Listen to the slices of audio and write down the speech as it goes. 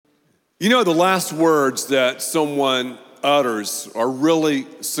You know, the last words that someone utters are really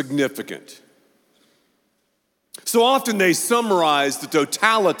significant. So often they summarize the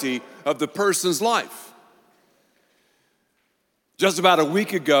totality of the person's life. Just about a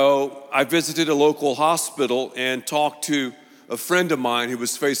week ago, I visited a local hospital and talked to a friend of mine who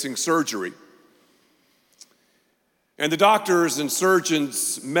was facing surgery. And the doctors and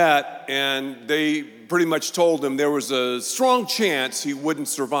surgeons met, and they pretty much told him there was a strong chance he wouldn't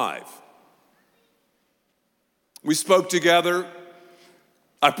survive. We spoke together.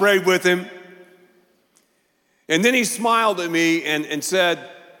 I prayed with him. And then he smiled at me and said,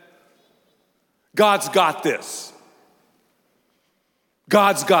 "God's got this.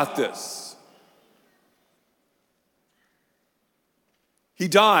 God's got this." He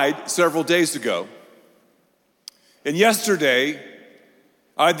died several days ago. And yesterday,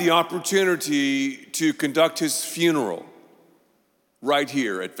 I had the opportunity to conduct his funeral right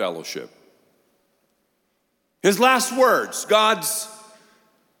here at Fellowship. His last words, "God's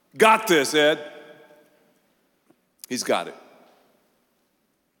got this, Ed." He's got it.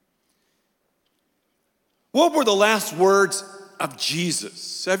 What were the last words of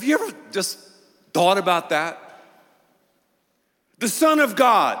Jesus? Have you ever just thought about that? The Son of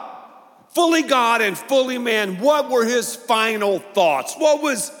God, fully God and fully man, what were his final thoughts? What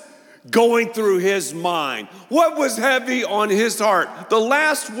was going through his mind? What was heavy on his heart? The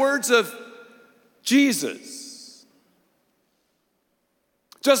last words of Jesus.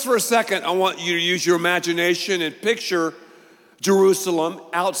 Just for a second, I want you to use your imagination and picture Jerusalem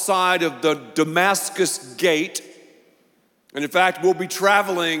outside of the Damascus Gate. And in fact, we'll be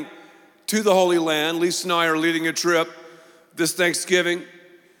traveling to the Holy Land. Lisa and I are leading a trip this Thanksgiving.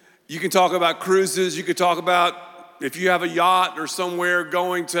 You can talk about cruises. You can talk about if you have a yacht or somewhere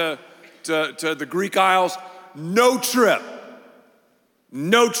going to the Greek Isles. No trip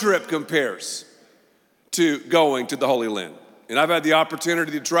compares to going to the Holy Land. And I've had the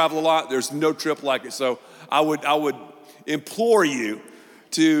opportunity to travel a lot. There's no trip like it. So I would implore you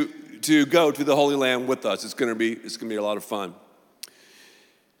to go to the Holy Land with us. It's gonna be a lot of fun.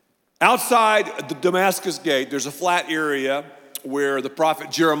 Outside the Damascus Gate, there's a flat area where the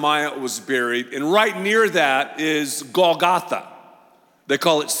prophet Jeremiah was buried. And right near that is Golgotha. They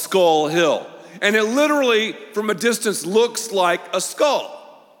call it Skull Hill. And it literally, from a distance, looks like a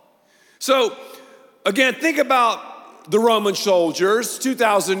skull. So again, think about the Roman soldiers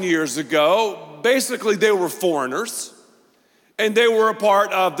 2,000 years ago. Basically, they were foreigners, and they were a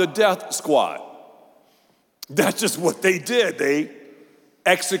part of the death squad. That's just what they did. They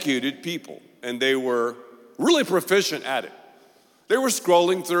executed people, and they were really proficient at it. They were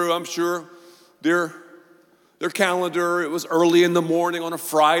scrolling through, I'm sure, their calendar. It was early in the morning on a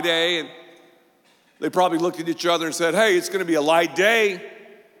Friday, and they probably looked at each other and said, "Hey, it's going to be a light day.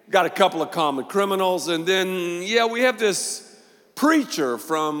 Got a couple of common criminals, and then, we have this preacher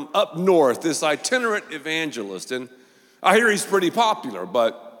from up north, this itinerant evangelist, and I hear he's pretty popular,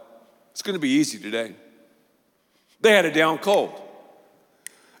 but it's going to be easy today." They had it down cold.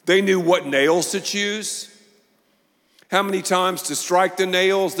 They knew what nails to choose, how many times to strike the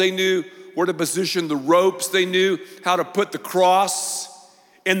nails. They knew where to position the ropes. They knew how to put the cross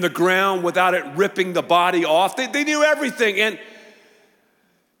in the ground without it ripping the body off. They knew everything, and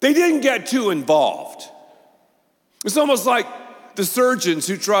they didn't get too involved. It's almost like the surgeons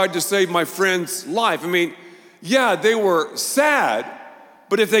who tried to save my friend's life. I mean, they were sad,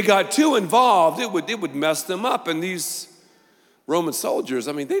 but if they got too involved, it would mess them up. And these Roman soldiers,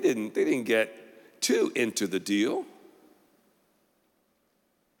 they didn't get too into the deal.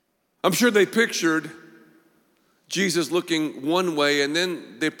 I'm sure they pictured Jesus looking one way, and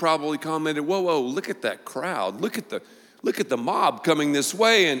then they probably commented, whoa, look at that crowd. Look at the mob coming this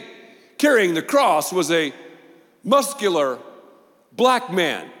way. And carrying the cross was a muscular black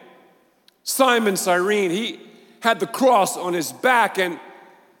man, Simon Cyrene. He had the cross on his back, and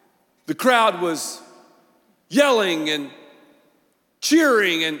the crowd was yelling and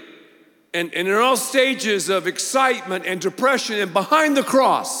cheering and in all stages of excitement and depression. And behind the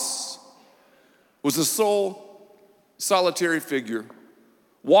cross was a solitary figure,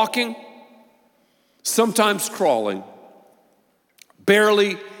 walking, sometimes crawling,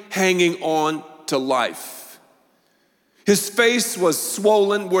 barely hanging on to life. His face was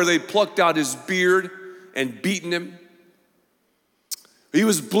swollen where they plucked out his beard and beaten him. He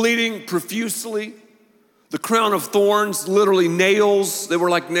was bleeding profusely. The crown of thorns, literally nails, they were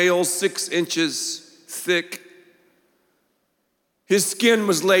like nails 6 inches thick. His skin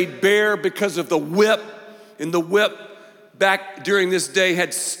was laid bare because of the whip, and the whip back during this day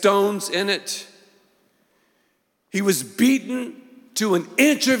had stones in it. He was beaten to an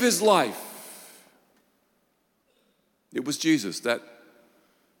inch of his life. It was Jesus, that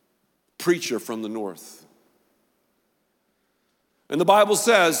preacher from the north. And the Bible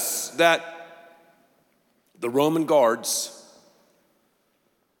says that the Roman guards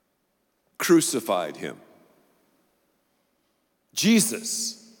crucified him.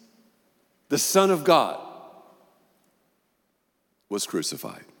 Jesus, the Son of God, was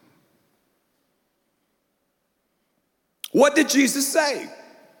crucified. What did Jesus say?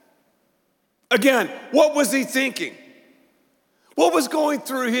 Again, what was he thinking? What was going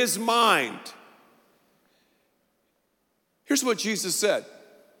through his mind? Here's what Jesus said.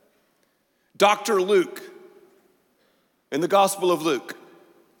 Dr. Luke, in the Gospel of Luke,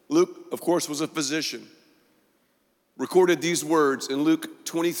 Luke, of course, was a physician, recorded these words in Luke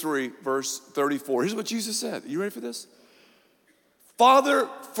 23, verse 34. Here's what Jesus said. Are you ready for this? Father,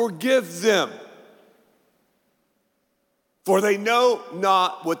 forgive them, for they know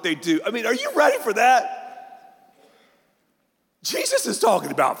not what they do. I mean, are you ready for that? Jesus is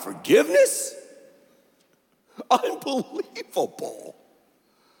talking about forgiveness? Unbelievable.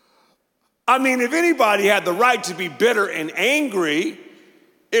 I mean, if anybody had the right to be bitter and angry,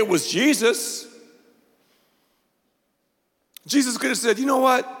 it was Jesus. Jesus could have said, you know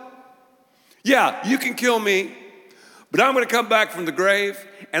what? Yeah, you can kill me, but I'm going to come back from the grave,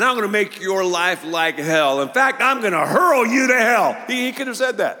 and I'm going to make your life like hell. In fact, I'm going to hurl you to hell. He could have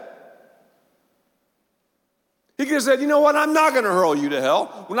said that. He could have said, you know what? I'm not going to hurl you to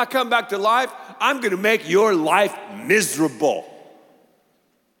hell. When I come back to life, I'm going to make your life miserable.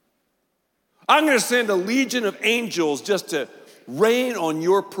 I'm going to send a legion of angels just to rain on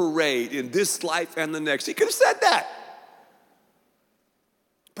your parade in this life and the next. He could have said that.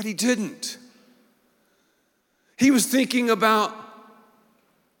 But he didn't. He was thinking about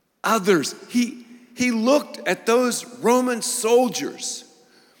others. He looked at those Roman soldiers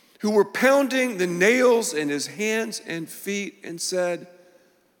who were pounding the nails in his hands and feet and said,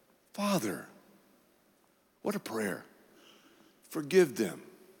 Father, what a prayer. Forgive them,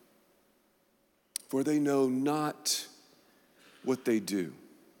 for they know not what they do.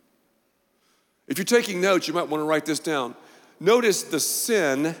 If you're taking notes, you might want to write this down. Notice the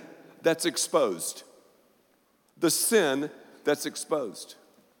sin that's exposed. The sin that's exposed.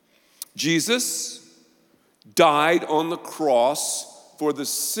 Jesus died on the cross for the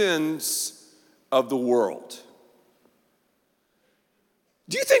sins of the world.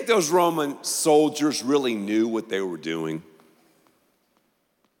 Do you think those Roman soldiers really knew what they were doing?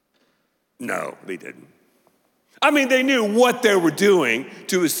 No, they didn't. I mean, they knew what they were doing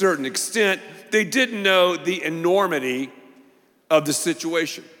to a certain extent. They didn't know the enormity of the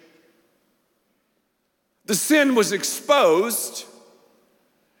situation. The sin was exposed,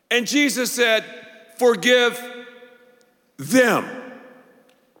 and Jesus said, forgive them.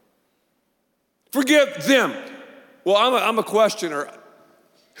 Forgive them. Well, I'm a questioner.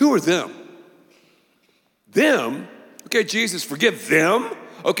 Who are them? Them? Okay, Jesus, forgive them.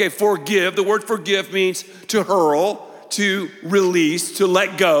 Okay, forgive. The word forgive means to hurl, to release, to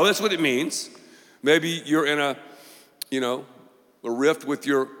let go. That's what it means. Maybe you're in a rift with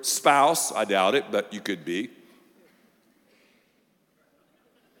your spouse. I doubt it, but you could be.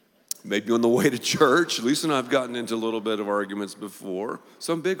 Maybe on the way to church. Lisa and I have gotten into a little bit of arguments before.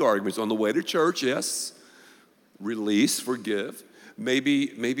 Some big arguments on the way to church, yes. Release, forgive. Maybe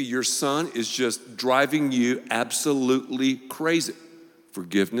your son is just driving you absolutely crazy.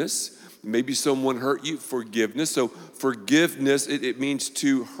 Forgiveness. Maybe someone hurt you. Forgiveness. So forgiveness, it means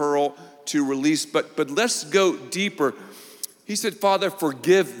to hurl, to release. But let's go deeper. He said, Father,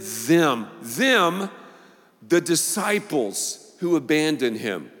 forgive them. Them, the disciples who abandoned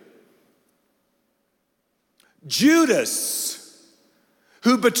him. Judas,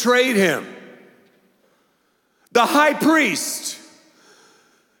 who betrayed him. The high priest,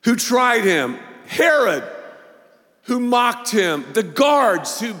 who tried him. Herod, who mocked him. The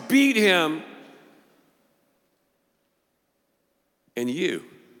guards who beat him. And you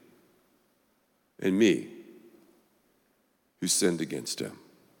and me, who sinned against him.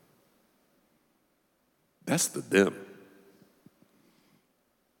 That's the them.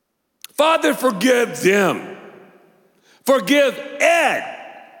 Father, forgive them. Forgive Ed,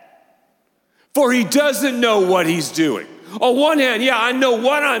 for he doesn't know what he's doing. On one hand, yeah, I know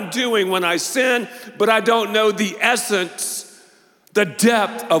what I'm doing when I sin, but I don't know the essence, the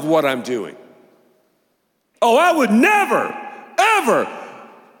depth of what I'm doing. Oh, I would never, ever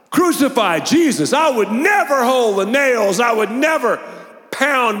crucify Jesus. I would never hold the nails. I would never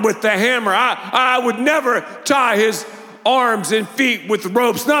pound with the hammer. I would never tie his arms and feet with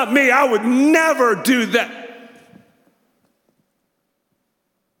ropes. Not me. I would never do that.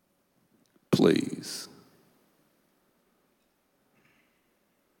 please.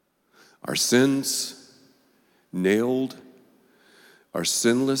 Our sins nailed our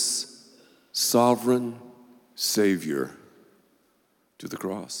sinless, sovereign Savior to the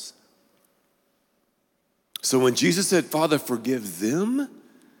cross. So when Jesus said, Father, forgive them,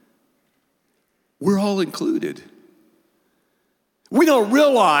 we're all included. We don't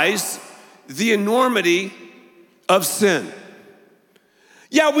realize the enormity of sin.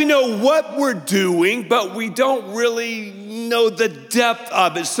 Yeah, we know what we're doing, but we don't really know the depth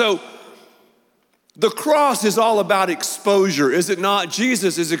of it. So the cross is all about exposure, is it not?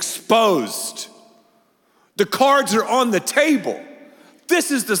 Jesus is exposed. The cards are on the table.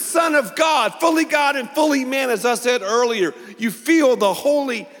 This is the Son of God and fully man, as I said earlier. You feel the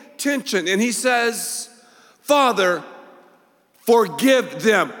holy tension. And he says, Father, forgive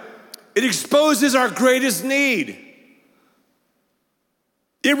them. It exposes our greatest need.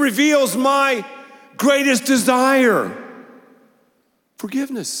 It reveals my greatest desire.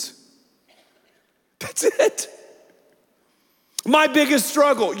 Forgiveness. That's it. My biggest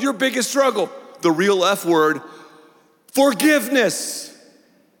struggle, your biggest struggle, the real F word, forgiveness.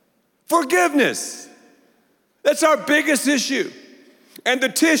 Forgiveness. That's our biggest issue. And the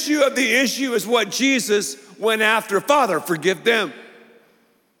tissue of the issue is what Jesus went after. Father, forgive them.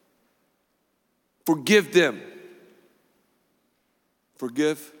 Forgive them.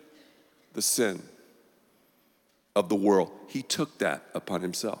 Forgive the sin of the world. He took that upon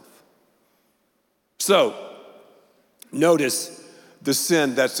himself. So, notice the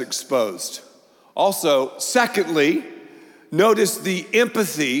sin that's exposed. Also, secondly, notice the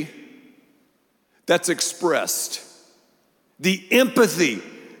empathy that's expressed. The empathy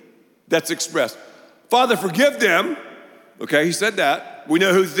that's expressed. Father, forgive them. Okay, he said that. We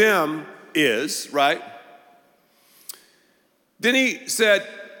know who them is, right? Then he said,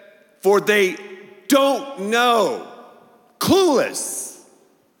 for they don't know. Clueless.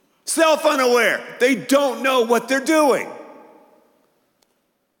 Self-unaware. They don't know what they're doing.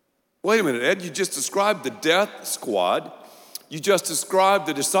 Wait a minute, Ed, you just described the death squad. You just described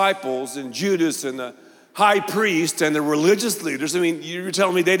the disciples and Judas and the high priest and the religious leaders. I mean, you're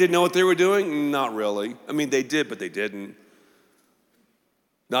telling me they didn't know what they were doing? Not really. I mean, they did, but they didn't.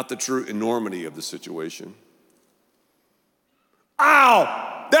 Not the true enormity of the situation.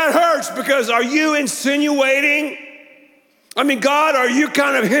 Ow! That hurts, because are you insinuating? I mean, God, are you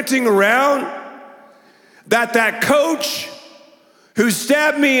kind of hinting around that coach who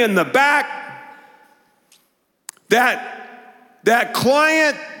stabbed me in the back, that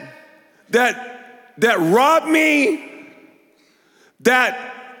client that robbed me,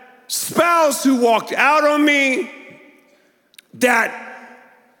 that spouse who walked out on me, that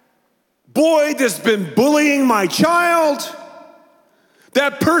boy that's been bullying my child,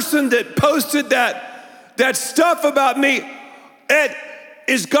 that person that posted that stuff about me,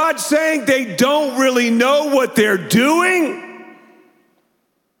 is God saying they don't really know what they're doing?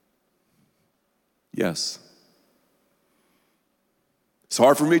 Yes. It's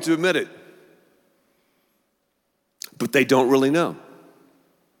hard for me to admit it, but they don't really know.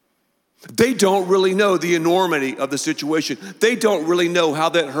 They don't really know the enormity of the situation. They don't really know how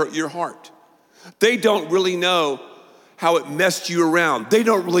that hurt your heart. They don't really know how it messed you around. They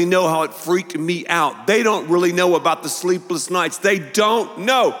don't really know how it freaked me out. They don't really know about the sleepless nights. They don't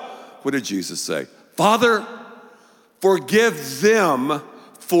know. What did Jesus say? Father, forgive them,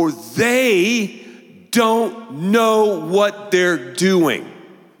 for they don't know what they're doing.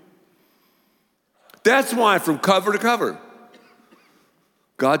 That's why from cover to cover,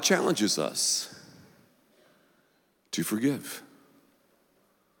 God challenges us to forgive.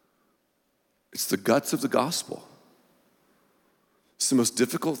 It's the guts of the gospel. It's the most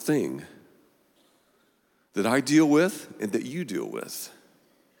difficult thing that I deal with and that you deal with.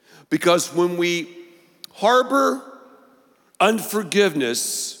 Because when we harbor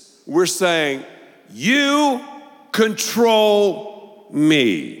unforgiveness, we're saying, you control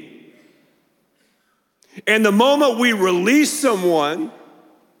me. And the moment we release someone,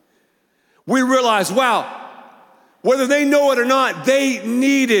 we realize, wow, whether they know it or not, they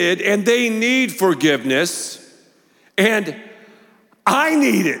needed and they need forgiveness. And I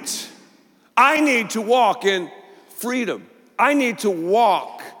need it. I need to walk in freedom. I need to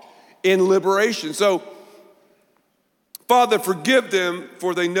walk in liberation. So, Father, forgive them,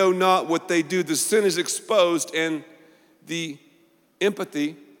 for they know not what they do. The sin is exposed and the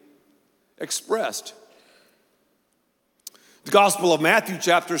empathy expressed. The Gospel of Matthew,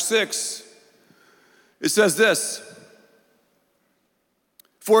 chapter 6, it says this: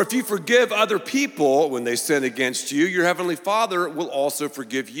 for if you forgive other people when they sin against you, your heavenly Father will also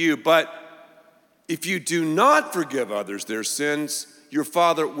forgive you. But If you do not forgive others their sins, your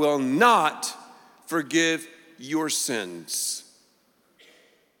Father will not forgive your sins.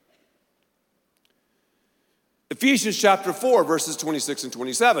 Ephesians chapter 4, verses 26 and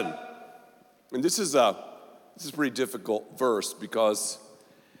 27. And this is a pretty difficult verse because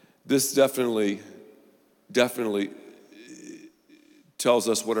this definitely tells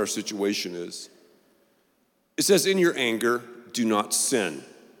us what our situation is. It says, in your anger, do not sin.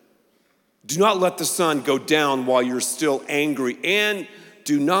 Do not let the sun go down while you're still angry, and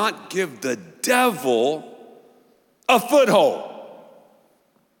do not give the devil a foothold.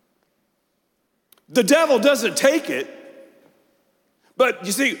 The devil doesn't take it, but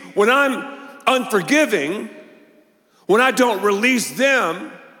you see, when I'm unforgiving, when I don't release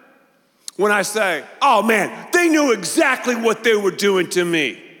them, when I say, oh man, they knew exactly what they were doing to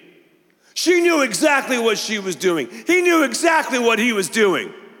me. She knew exactly what she was doing. He knew exactly what he was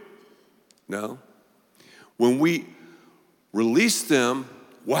doing. No. When we release them,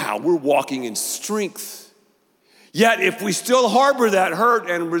 wow, we're walking in strength. Yet if we still harbor that hurt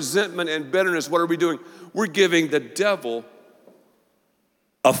and resentment and bitterness, what are we doing? We're giving the devil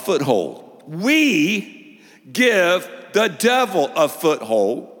a foothold. We give the devil a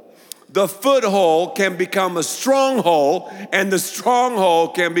foothold. The foothold can become a stronghold, and the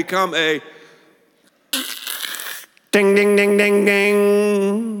stronghold can become a ding, ding, ding, ding,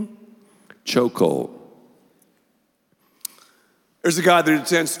 ding chokehold. There's a guy that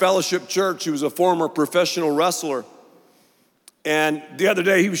attends Fellowship Church. He was a former professional wrestler. And the other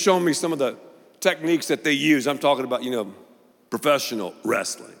day, he was showing me some of the techniques that they use. I'm talking about, professional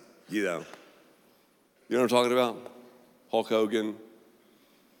wrestling, You know what I'm talking about? Hulk Hogan,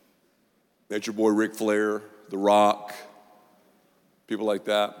 Nature Boy Ric Flair, The Rock, people like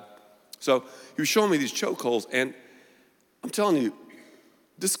that. So he was showing me these chokeholds, and I'm telling you,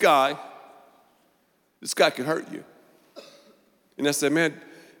 this guy can hurt you. And I said, man,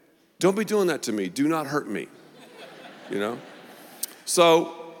 don't be doing that to me. Do not hurt me,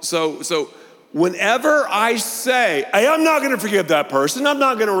 So whenever I say, hey, I'm not going to forgive that person, I'm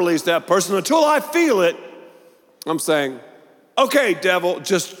not going to release that person until I feel it, I'm saying, okay, devil,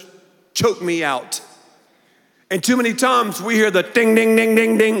 just choke me out. And too many times we hear the ding, ding, ding,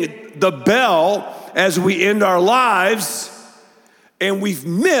 ding, ding, the bell as we end our lives, and we've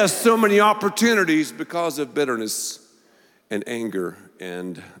missed so many opportunities because of bitterness and anger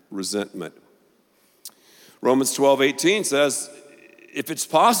and resentment. Romans 12:18 says, if it's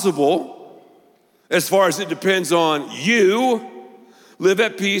possible, as far as it depends on you, live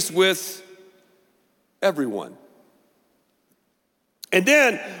at peace with everyone. And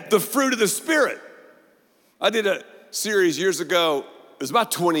then the fruit of the Spirit. I did a series years ago, it was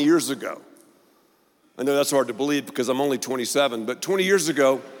about 20 years ago. I know that's hard to believe because I'm only 27, but 20 years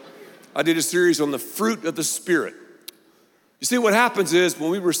ago, I did a series on the fruit of the Spirit. You see, what happens is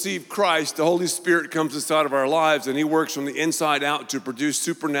when we receive Christ, the Holy Spirit comes inside of our lives and he works from the inside out to produce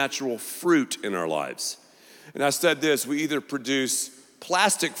supernatural fruit in our lives. And I said this, we either produce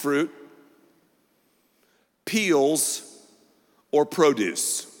plastic fruit, peels, or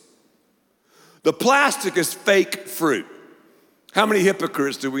produce. The plastic is fake fruit. How many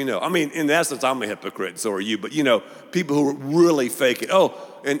hypocrites do we know? I mean, in essence, I'm a hypocrite, so are you, but people who really fake it. Oh,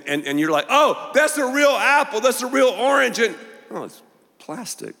 and you're like, oh, that's a real apple, that's a real orange, and oh, it's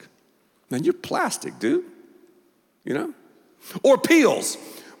plastic. Man, you're plastic, dude. Or peels.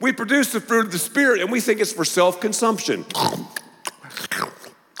 We produce the fruit of the Spirit and we think it's for self-consumption.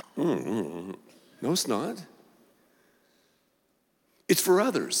 No, it's not. It's for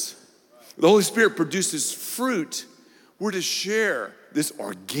others. The Holy Spirit produces fruit. We're to share this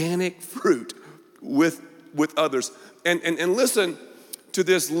organic fruit with others. And listen to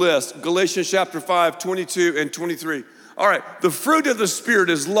this list, Galatians chapter 5, 22 and 23. All right, the fruit of the Spirit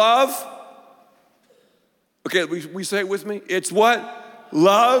is love. Okay, we say it with me. It's what?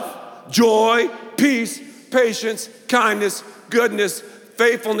 Love, joy, peace, patience, kindness, goodness,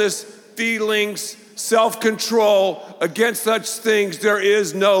 faithfulness, feelings, self-control. Against such things there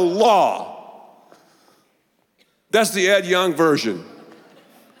is no law. That's the Ed Young version.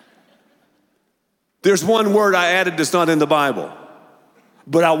 There's one word I added that's not in the Bible,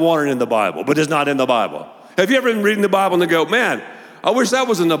 but I want it in the Bible, but it's not in the Bible. Have you ever been reading the Bible and go, man, I wish that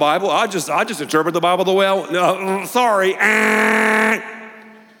was in the Bible. I just interpret the Bible the way I want. No, sorry.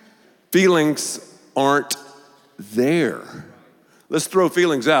 Feelings aren't there. Let's throw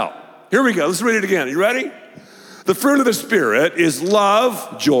feelings out. Here we go. Let's read it again. You ready? The fruit of the Spirit is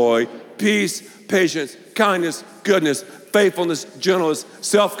love, joy, peace, patience, kindness, goodness, faithfulness, gentleness,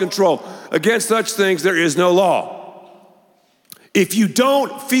 self-control. Against such things there is no law. If you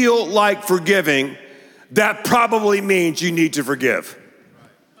don't feel like forgiving, that probably means you need to forgive.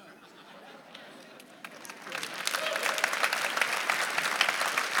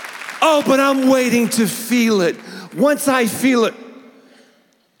 Oh, but I'm waiting to feel it. Once I feel it,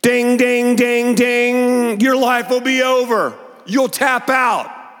 ding, ding, ding, ding, your life will be over. You'll tap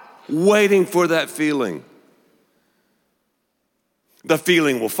out, waiting for that feeling. The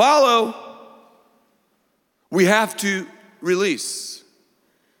feeling will follow. We have to release.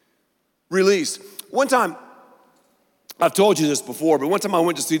 Release. One time, I've told you this before, but one time I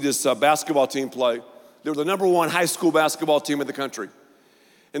went to see this basketball team play. They were the number one high school basketball team in the country.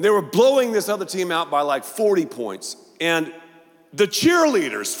 And they were blowing this other team out by like 40 points. And the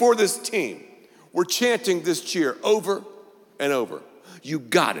cheerleaders for this team were chanting this cheer over and over. You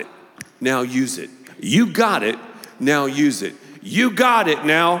got it, now use it. You got it, now use it. You got it,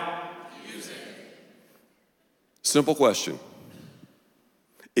 now use it. Simple question.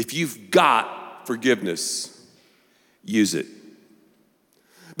 If you've got forgiveness, use it.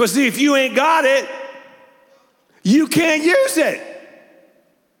 But see, if you ain't got it, you can't use it.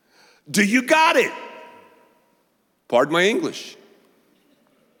 Do you got it? Pardon my English.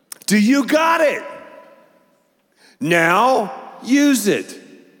 Do you got it? Now use it.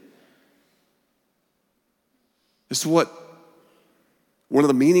 This is what one of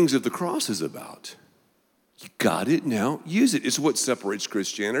the meanings of the cross is about. You got it, now use it. It's what separates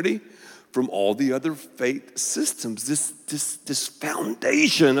Christianity from all the other faith systems, this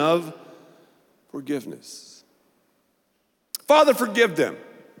foundation of forgiveness. Father, forgive them.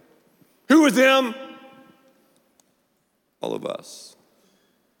 Who are them? All of us.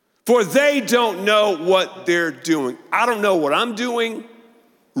 For they don't know what they're doing. I don't know what I'm doing.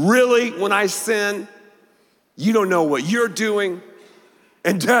 Really, when I sin, you don't know what you're doing.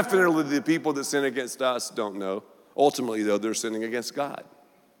 And definitely the people that sin against us don't know. Ultimately, though, they're sinning against God.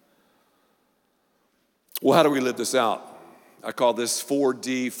 Well, how do we live this out? I call this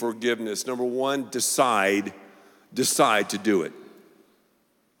 4D forgiveness. Number one, decide to do it.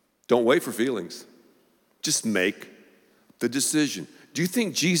 Don't wait for feelings. Just make the decision. Do you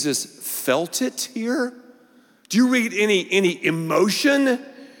think Jesus felt it here? Do you read any emotion,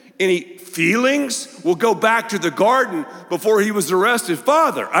 any feelings? We'll go back to the garden before he was arrested.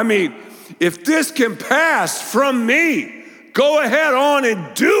 Father, I mean, if this can pass from me, go ahead on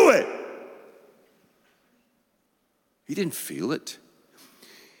and do it. He didn't feel it.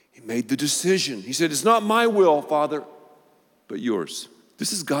 He made the decision. He said, it's not my will, Father, but yours.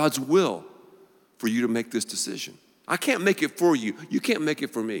 This is God's will for you to make this decision. I can't make it for you. You can't make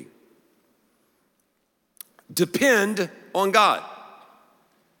it for me. Depend on God.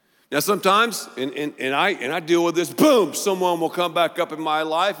 Now sometimes, and I deal with this, boom, someone will come back up in my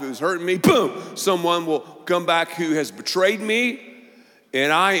life who's hurting me, boom, someone will come back who has betrayed me,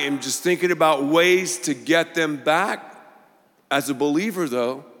 and I am just thinking about ways to get them back. As a believer,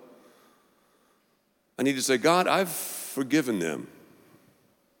 though, I need to say, God, I've forgiven them.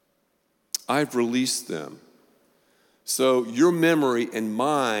 I've released them. So your memory and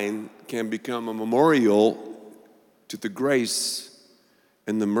mine can become a memorial to the grace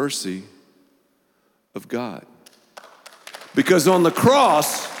and the mercy of God. Because on the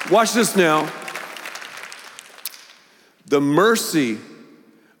cross, watch this now, the mercy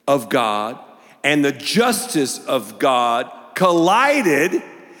of God and the justice of God collided,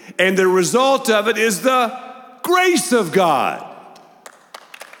 and the result of it is the grace of God.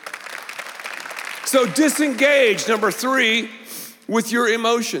 So disengage, number 3, with your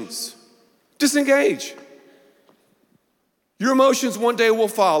emotions. Disengage. Your emotions one day will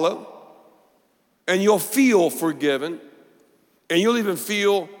follow, and you'll feel forgiven, and you'll even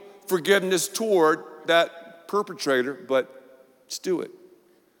feel forgiveness toward that perpetrator, but just do it.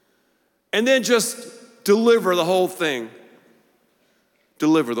 And then just deliver the whole thing.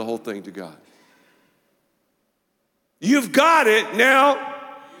 Deliver the whole thing to God. You've got it now.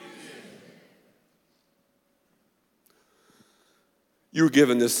 You were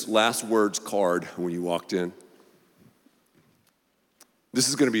given this last words card when you walked in. This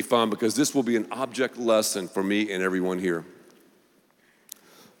is going to be fun because this will be an object lesson for me and everyone here.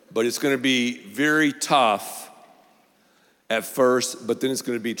 But it's going to be very tough at first, but then it's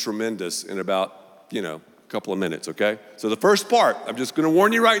going to be tremendous in about, a couple of minutes, okay? So the first part, I'm just going to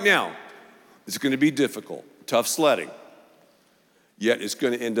warn you right now, it's going to be difficult, tough sledding, yet it's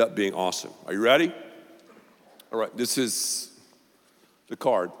going to end up being awesome. Are you ready? All right, this is the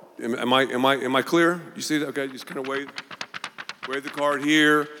card. Am I clear? You see that? Okay, just kind of wave the card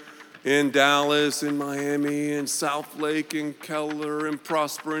here in Dallas, in Miami, in South Lake, in Keller, in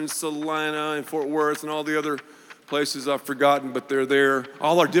Prosper, in Salina, in Fort Worth, and all the other places I've forgotten, but they're there.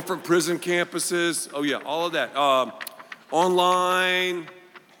 All our different prison campuses. Oh yeah, all of that. Online.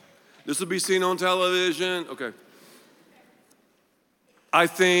 This will be seen on television. Okay. I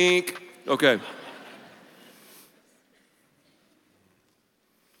think, okay.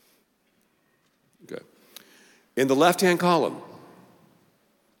 Okay. In the left-hand column,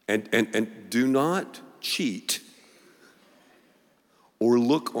 and do not cheat or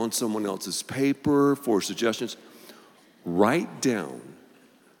look on someone else's paper for suggestions. Write down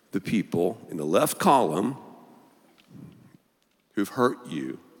the people in the left column who've hurt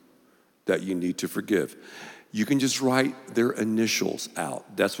you that you need to forgive. You can just write their initials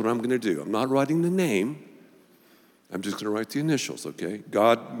out. That's what I'm going to do. I'm not writing the name. I'm just going to write the initials, okay?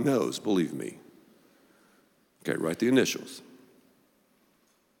 God knows, believe me. Okay, write the initials.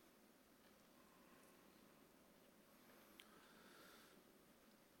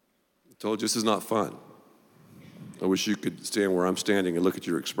 I told you this is not fun. I wish you could stand where I'm standing and look at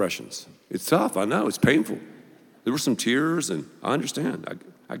your expressions. It's tough, I know, it's painful. There were some tears, and I understand.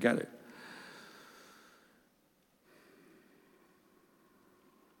 I get it.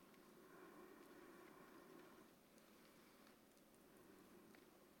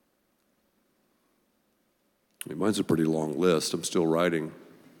 I mean, mine's a pretty long list. I'm still writing.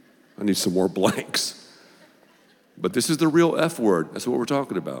 I need some more blanks. But this is the real F word. That's what we're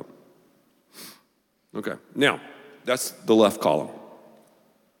talking about. Okay, now, that's the left column.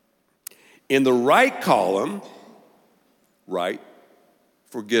 In the right column, write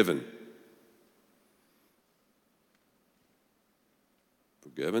forgiven.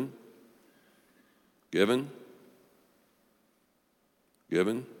 Forgiven. Given.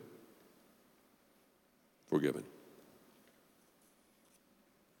 Given. Forgiven.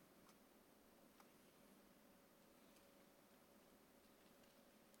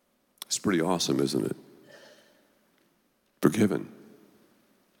 It's pretty awesome, isn't it? Forgiven.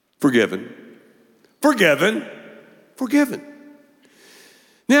 Forgiven. Forgiven. Forgiven.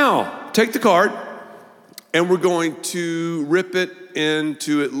 Now, take the card, and we're going to rip it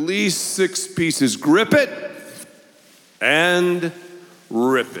into at least 6 pieces. Grip it and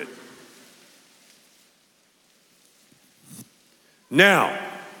rip it. Now,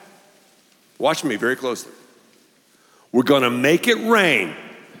 watch me very closely. We're going to make it rain.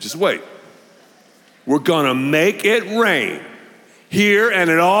 Just wait. We're going to make it rain here and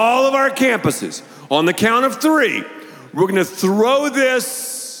at all of our campuses. On the count of 3, we're going to throw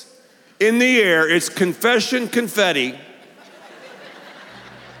this in the air. It's confession confetti.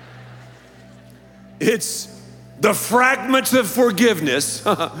 It's the fragments of forgiveness.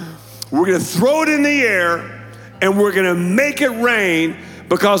 We're going to throw it in the air. And we're going to make it rain,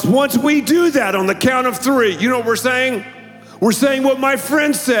 because once we do that on the count of 3, you know what we're saying? We're saying what my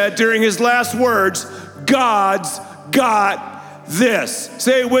friend said during his last words: God's got this.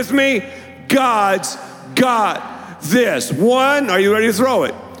 Say it with me. God's got this. 1, are you ready to throw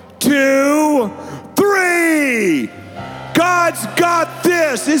it? 2, 3. God's got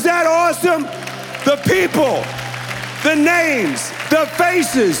this. Is that awesome? The people, the names, the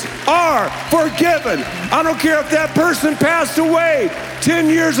faces are forgiven. I don't care if that person passed away 10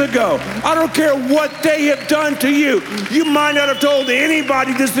 years ago. I don't care what they have done to you. You might not have told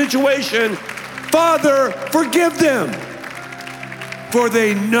anybody the situation. Father, forgive them, for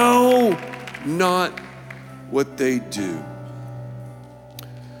they know not what they do.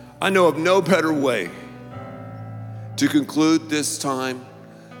 I know of no better way to conclude this time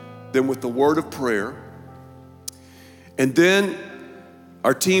than with the word of prayer. And then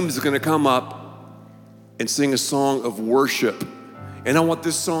our team is going to come up and sing a song of worship. And I want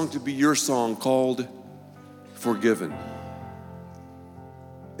this song to be your song, called Forgiven.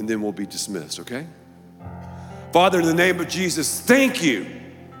 And then we'll be dismissed, okay? Father, in the name of Jesus, thank you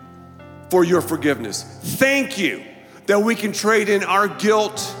for your forgiveness. Thank you that we can trade in our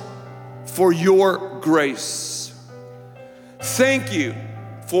guilt for your grace. Thank you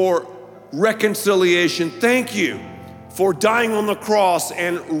for reconciliation. Thank you for dying on the cross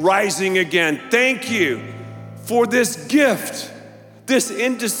and rising again. Thank you for this gift, this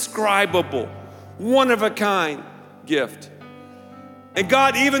indescribable, one-of-a-kind gift. And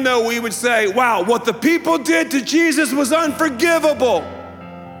God, even though we would say, wow, what the people did to Jesus was unforgivable.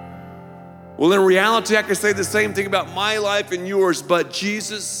 Well, in reality, I could say the same thing about my life and yours, but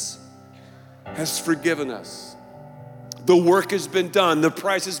Jesus has forgiven us. The work has been done. The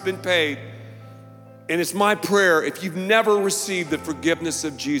price has been paid. And it's my prayer, if you've never received the forgiveness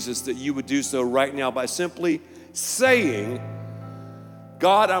of Jesus, that you would do so right now by simply saying,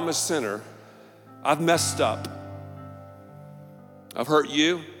 God, I'm a sinner. I've messed up. I've hurt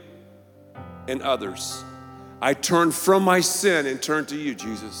you and others. I turn from my sin and turn to you,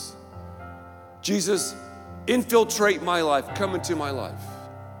 Jesus. Jesus, infiltrate my life, come into my life.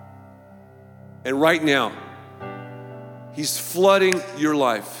 And right now, he's flooding your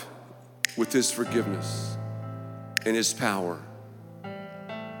life with his forgiveness and his power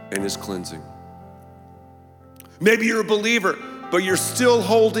and his cleansing. Maybe you're a believer, but you're still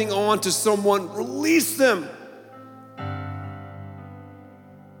holding on to someone. Release them.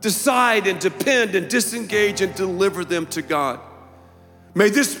 Decide and depend and disengage and deliver them to God. May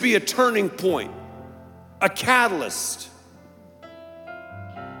this be a turning point, a catalyst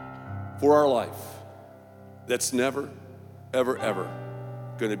for our life that's never, ever, ever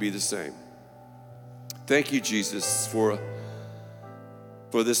going to be the same. Thank you, Jesus, for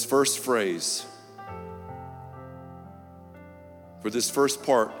this first phrase, for this first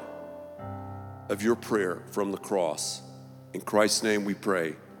part of your prayer from the cross. In Christ's name we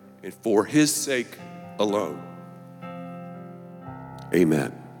pray, and for his sake alone.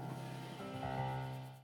 Amen.